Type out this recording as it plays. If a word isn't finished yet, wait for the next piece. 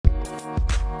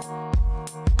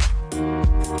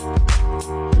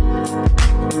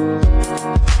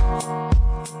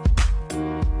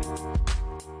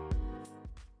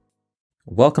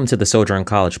Welcome to the Sojourn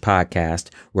College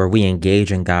podcast, where we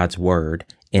engage in God's Word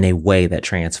in a way that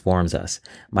transforms us.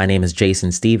 My name is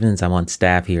Jason Stevens. I'm on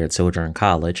staff here at Sojourn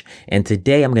College, and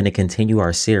today I'm going to continue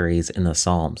our series in the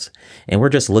Psalms. And we're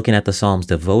just looking at the Psalms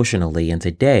devotionally, and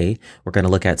today we're going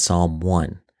to look at Psalm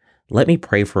 1. Let me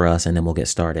pray for us, and then we'll get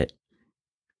started.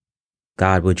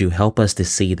 God, would you help us to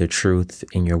see the truth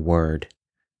in your Word?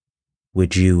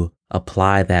 Would you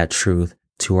apply that truth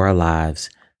to our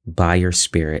lives by your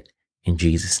Spirit? In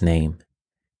Jesus' name,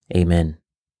 amen.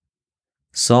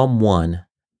 Psalm 1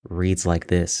 reads like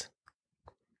this: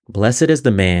 Blessed is the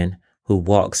man who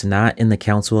walks not in the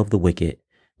counsel of the wicked,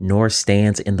 nor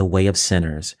stands in the way of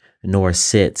sinners, nor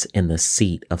sits in the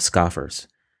seat of scoffers.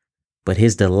 But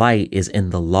his delight is in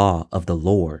the law of the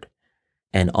Lord,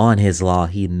 and on his law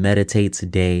he meditates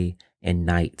day and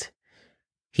night.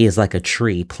 He is like a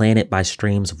tree planted by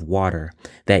streams of water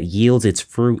that yields its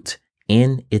fruit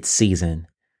in its season,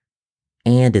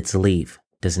 and its leaf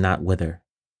does not wither.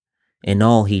 In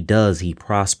all he does, he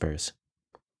prospers.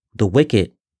 The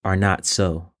wicked are not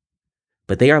so,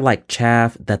 but they are like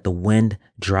chaff that the wind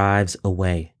drives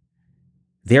away.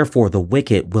 Therefore the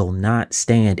wicked will not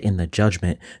stand in the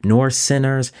judgment, nor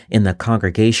sinners in the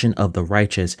congregation of the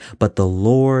righteous, but the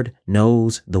Lord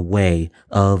knows the way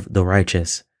of the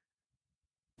righteous,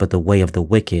 but the way of the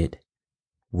wicked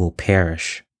will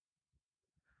perish.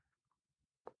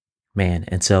 Man,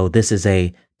 and so this is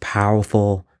a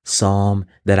powerful psalm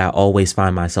that I always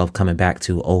find myself coming back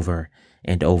to over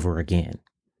and over again.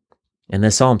 And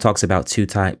this psalm talks about two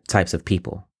types of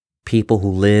people who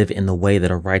live in the way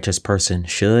that a righteous person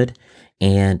should,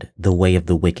 and the way of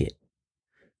the wicked.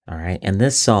 All right. And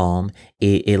this psalm,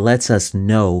 it lets us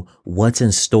know what's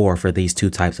in store for these two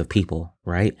types of people,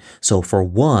 right? So for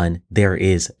one, there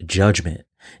is judgment,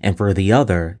 and for the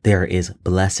other, there is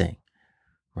blessing.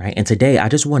 Right. And today I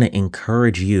just want to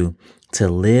encourage you to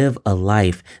live a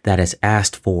life that is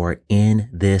asked for in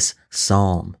this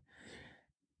psalm.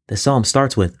 The psalm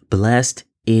starts with, blessed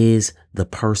is the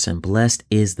person, blessed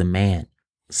is the man.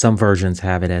 Some versions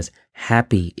have it as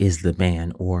happy is the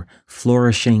man, or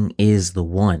flourishing is the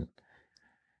one.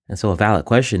 And so a valid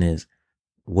question is,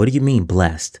 what do you mean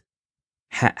blessed?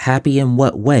 Happy in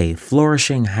what way?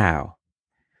 Flourishing how?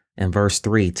 And verse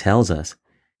 3 tells us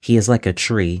he is like a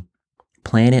tree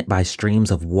planted by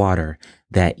streams of water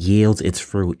that yields its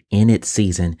fruit in its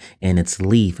season, and its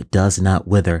leaf does not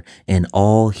wither. In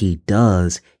all he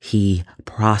does, he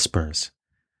prospers.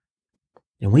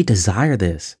 And we desire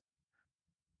this.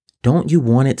 Don't you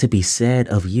want it to be said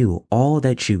of you, all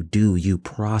that you do, you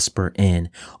prosper in.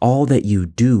 All that you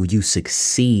do, you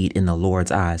succeed in the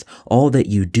Lord's eyes. All that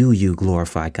you do, you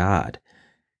glorify God.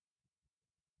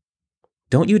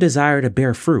 Don't you desire to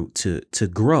bear fruit, to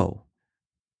grow?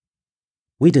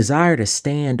 We desire to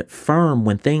stand firm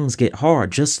when things get hard,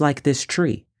 just like this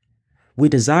tree. We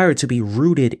desire to be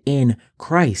rooted in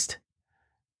Christ.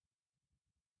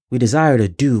 We desire to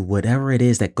do whatever it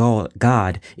is that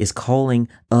God is calling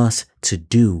us to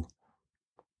do.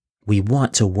 We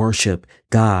want to worship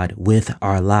God with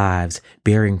our lives,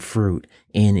 bearing fruit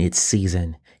in its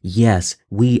season. Yes,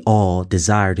 we all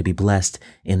desire to be blessed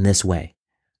in this way.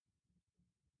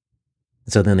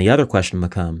 So then the other question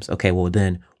becomes, okay, well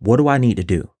then what do I need to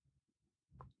do?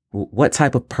 What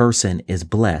type of person is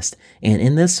blessed? And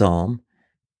in this psalm,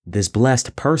 this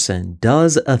blessed person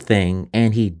does a thing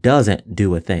and he doesn't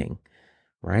do a thing,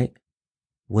 right?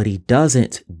 What he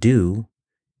doesn't do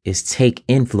is take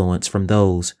influence from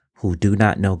those who do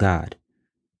not know God,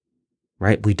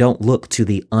 right? We don't look to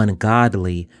the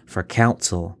ungodly for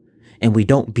counsel, and we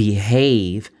don't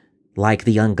behave like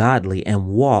the ungodly and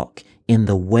walk in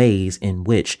the ways in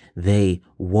which they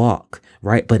walk,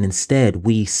 right? But instead,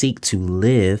 we seek to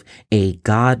live a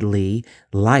godly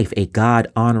life, a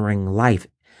God-honoring life,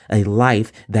 a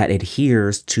life that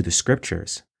adheres to the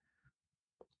scriptures.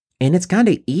 And it's kind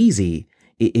of easy,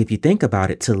 if you think about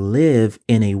it, to live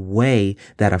in a way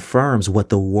that affirms what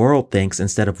the world thinks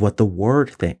instead of what the word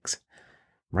thinks,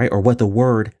 right? Or what the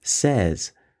word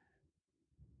says.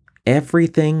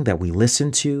 Everything that we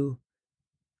listen to,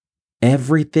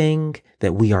 everything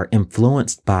that we are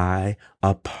influenced by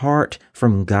apart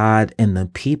from God and the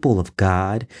people of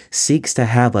God seeks to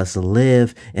have us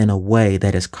live in a way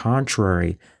that is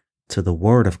contrary to the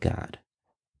word of God.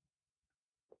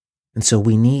 And so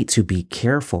we need to be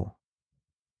careful.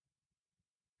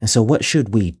 And so what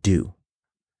should we do?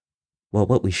 Well,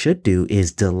 what we should do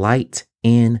is delight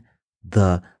in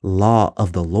the law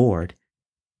of the Lord.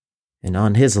 And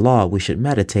on his law, we should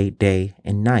meditate day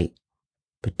and night.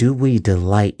 But do we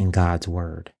delight in God's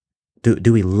word?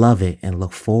 Do we love it and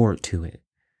look forward to it?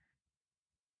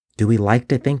 Do we like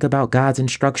to think about God's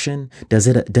instruction? Does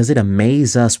it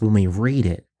amaze us when we read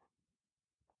it?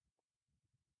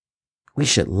 We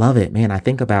should love it, man. I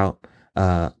think about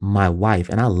my wife,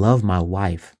 and I love my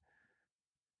wife.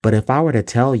 But if I were to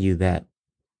tell you that,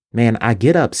 man, I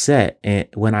get upset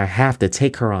when I have to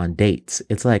take her on dates,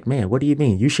 it's like, man, what do you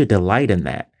mean? You should delight in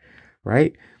that,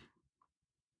 right?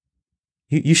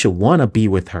 You should want to be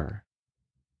with her.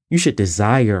 You should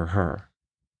desire her.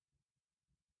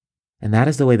 And that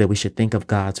is the way that we should think of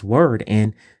God's word.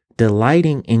 And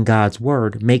delighting in God's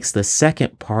word makes the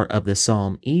second part of the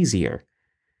psalm easier,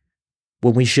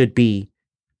 when we should be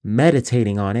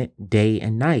meditating on it day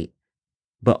and night.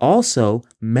 But also,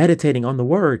 meditating on the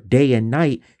word day and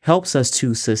night helps us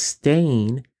to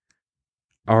sustain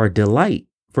our delight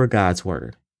for God's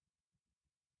word.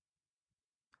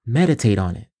 Meditate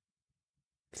on it.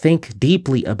 Think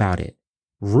deeply about it.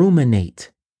 Ruminate.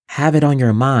 Have it on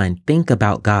your mind. Think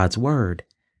about God's word.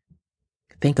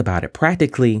 Think about it.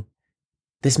 Practically,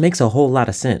 this makes a whole lot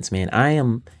of sense, man. I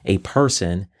am a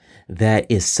person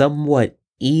that is somewhat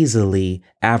easily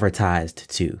advertised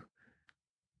to.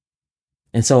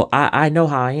 And so I know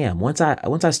how I am. Once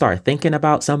I start thinking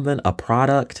about something, a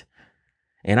product,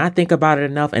 and I think about it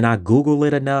enough and I Google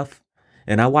it enough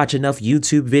and I watch enough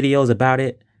YouTube videos about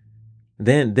it,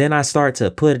 then I start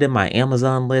to put it in my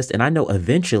Amazon list, and I know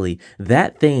eventually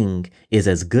that thing is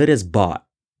as good as bought.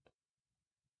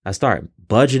 I start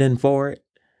budgeting for it.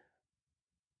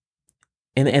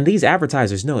 And these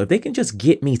advertisers know if they can just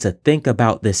get me to think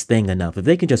about this thing enough, if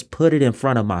they can just put it in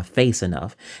front of my face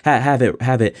enough, have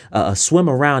it swim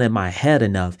around in my head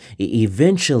enough,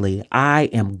 eventually I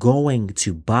am going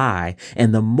to buy.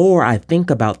 And the more I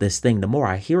think about this thing, the more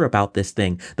I hear about this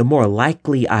thing, the more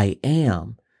likely I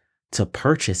am to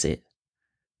purchase it.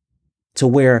 To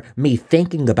where me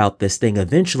thinking about this thing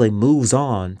eventually moves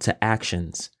on to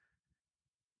actions.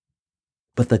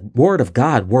 But the word of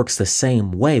God works the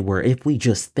same way, where if we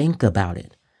just think about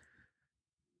it.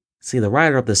 See, the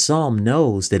writer of the psalm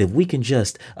knows that if we can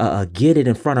just get it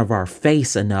in front of our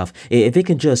face enough, if it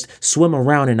can just swim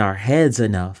around in our heads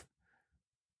enough,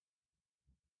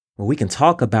 or we can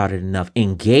talk about it enough,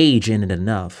 engage in it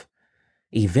enough,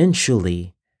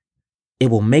 eventually it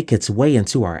will make its way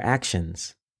into our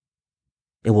actions.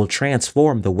 It will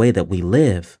transform the way that we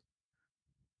live.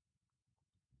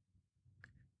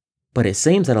 But it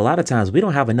seems that a lot of times we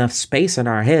don't have enough space in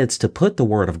our heads to put the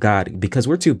word of God because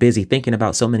we're too busy thinking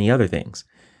about so many other things.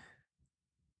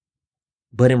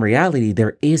 But in reality,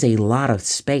 there is a lot of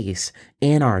space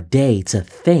in our day to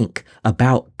think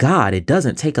about God. It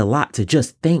doesn't take a lot to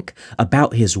just think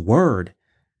about his word.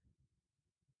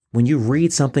 When you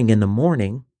read something in the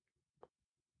morning,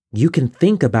 you can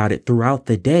think about it throughout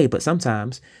the day, but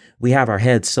sometimes we have our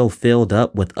heads so filled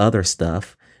up with other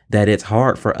stuff that it's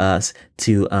hard for us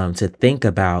to think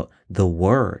about the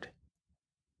word.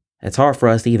 It's hard for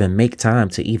us to even make time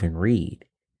to even read.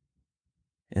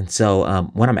 And so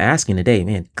what I'm asking today,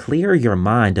 man, clear your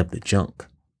mind of the junk.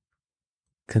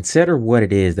 Consider what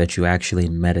it is that you actually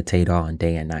meditate on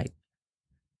day and night.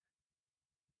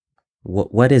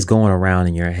 What is going around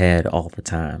in your head all the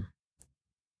time?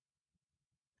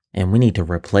 And we need to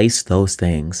replace those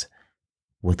things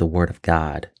with the word of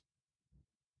God.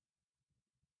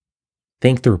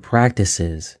 Think through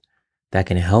practices that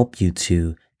can help you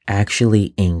to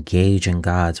actually engage in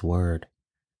God's word,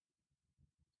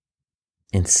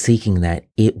 and seeking that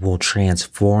it will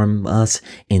transform us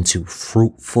into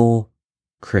fruitful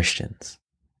Christians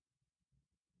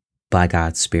by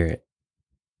God's Spirit.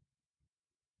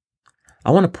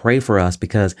 I want to pray for us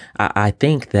because I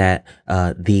think that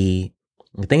the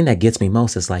thing that gets me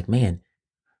most is like, man,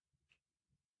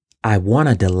 I want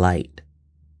to delight,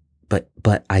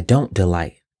 but I don't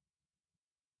delight.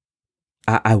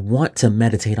 I want to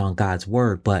meditate on God's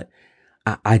word, but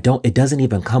I don't, it doesn't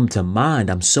even come to mind.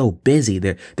 I'm so busy.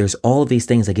 There's all of these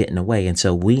things that get in the way. And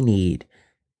so we need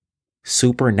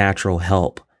supernatural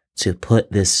help to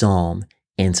put this psalm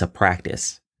into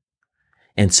practice.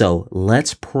 And so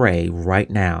let's pray right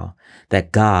now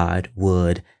that God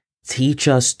would teach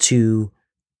us to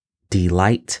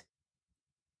delight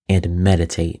and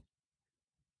meditate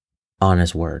on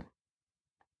his word.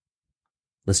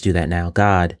 Let's do that now.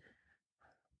 God,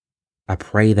 I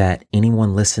pray that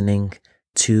anyone listening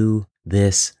to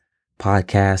this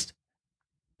podcast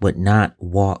would not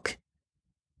walk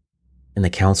in the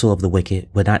counsel of the wicked,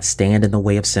 would not stand in the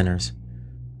way of sinners,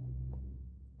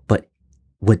 but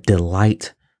would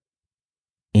delight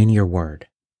in your word.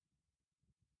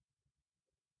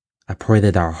 I pray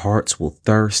that our hearts will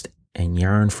thirst and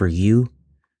yearn for you,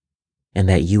 and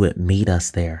that you would meet us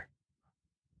there.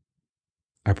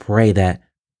 I pray that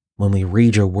When we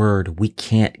read your word, we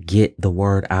can't get the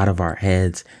word out of our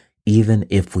heads, even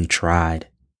if we tried.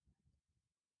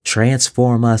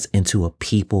 Transform us into a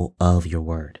people of your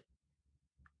word.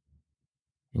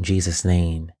 In Jesus'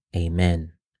 name,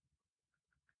 amen.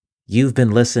 You've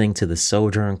been listening to the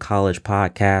Sojourn College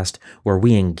podcast, where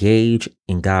we engage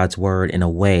in God's word in a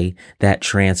way that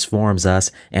transforms us.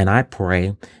 And I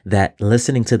pray that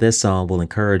listening to this song will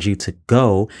encourage you to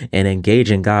go and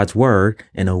engage in God's word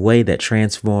in a way that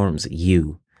transforms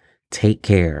you. Take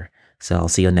care. So I'll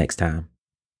see you next time.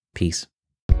 Peace.